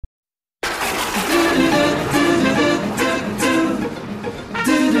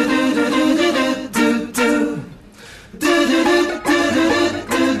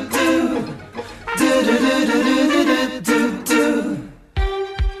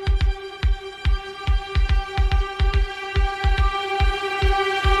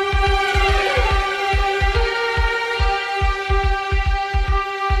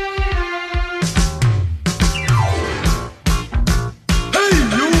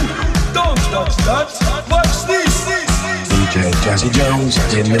Watch this. DJ Jazzy Jones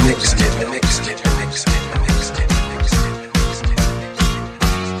in the mix.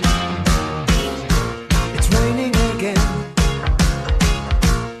 It's raining again.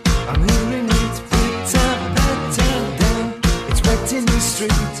 I'm hearing it pitter patter down. It's wet in the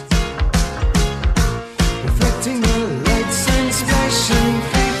street, reflecting the lights and splashing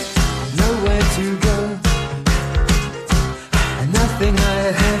feet. Nowhere to go, and nothing I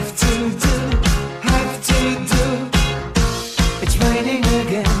have to do. It's raining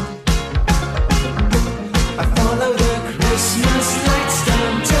again. I follow the Christmas lights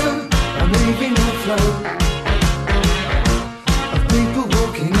downtown. I'm leaving the flow of people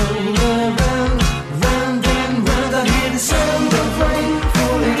walking all around, round and round. I hear the sound of rain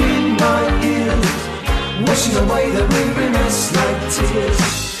falling in my ears, washing away the weariness like tears.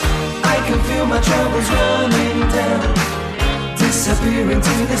 I can feel my troubles running down, disappearing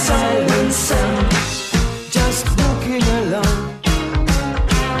to the silent sound. Just walking along,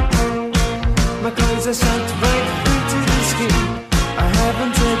 my clothes are soaked right through to the skin. I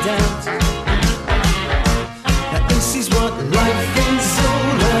haven't a doubt that this is what life is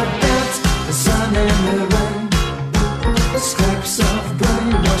all about. The sun and the rain, scraps of grain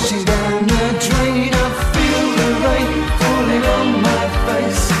washing down the drain. I feel the rain falling on my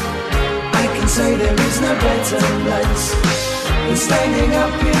face. I can say there is no better place than standing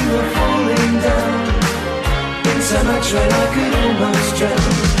up in the falling down. In so much rain I could almost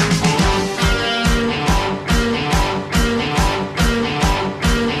drown.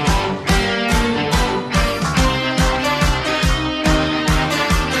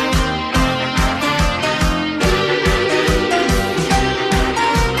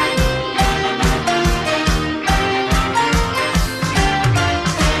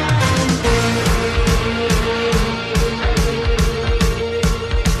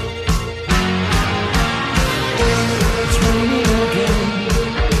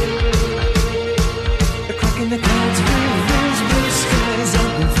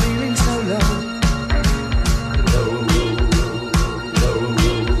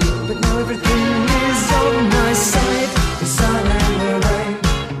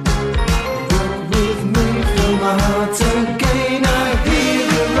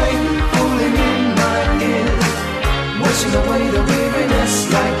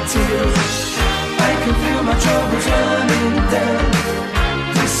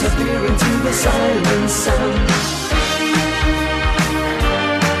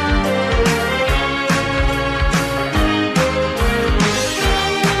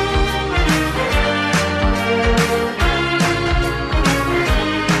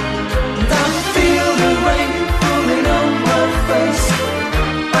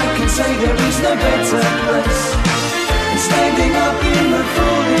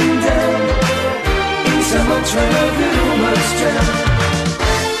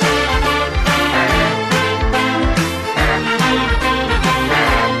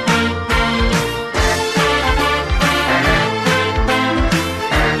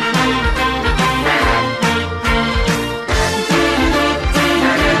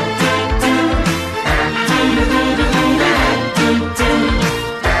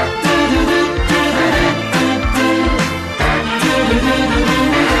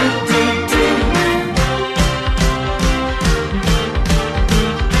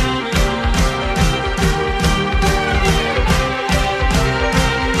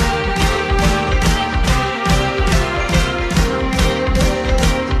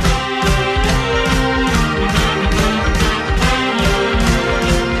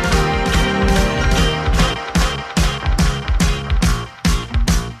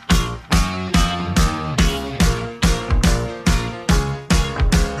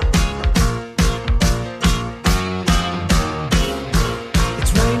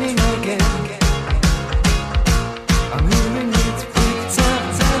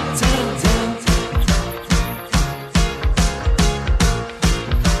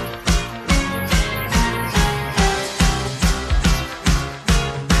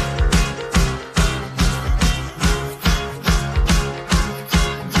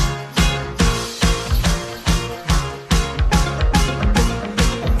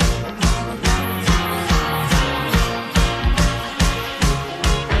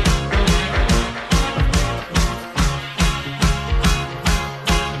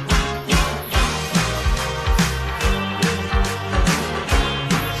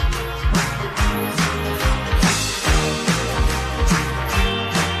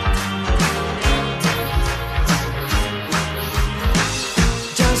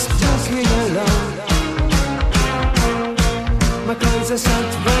 My clothes are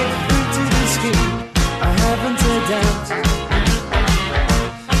soaked right through to the skin. asking, I haven't a doubt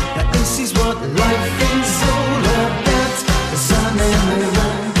that this is what life is all about. The sun and the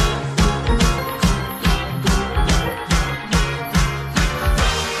rain.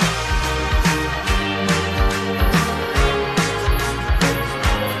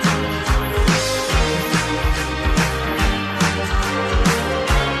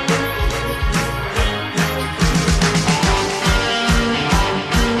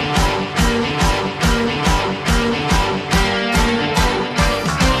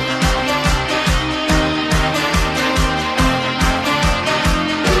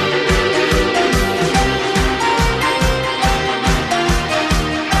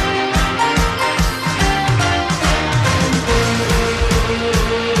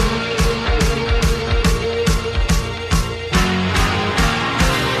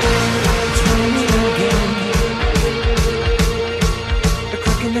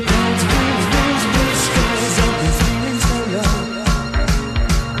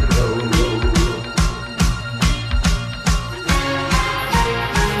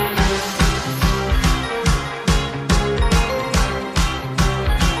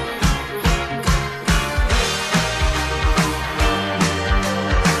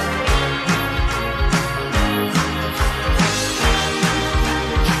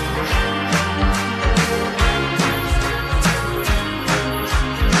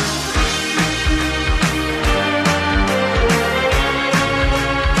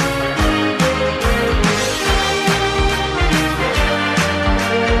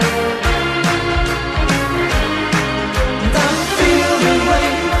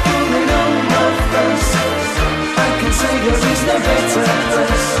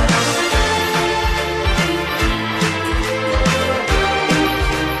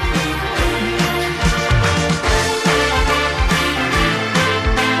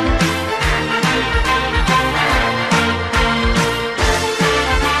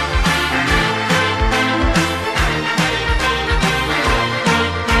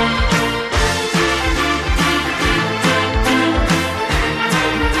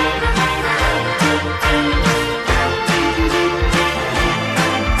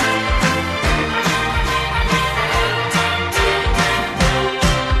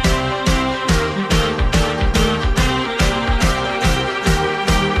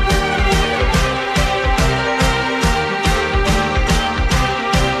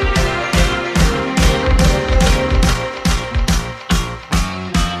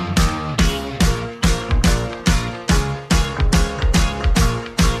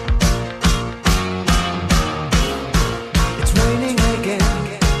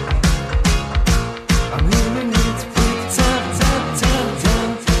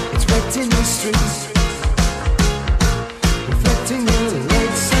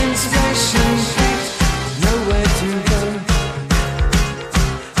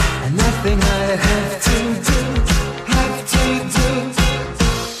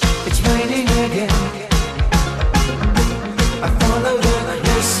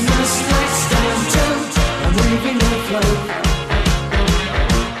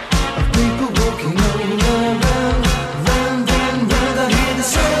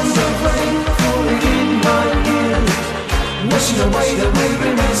 Away the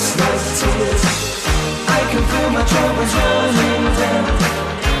weariness like tears, I can feel my troubles running down,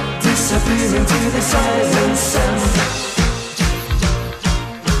 disappearing to the silent sound.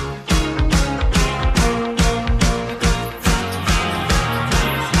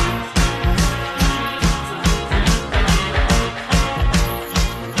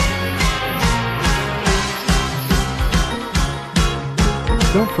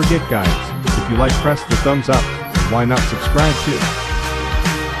 Don't forget guys, if you like, press the thumbs up. Why not subscribe too?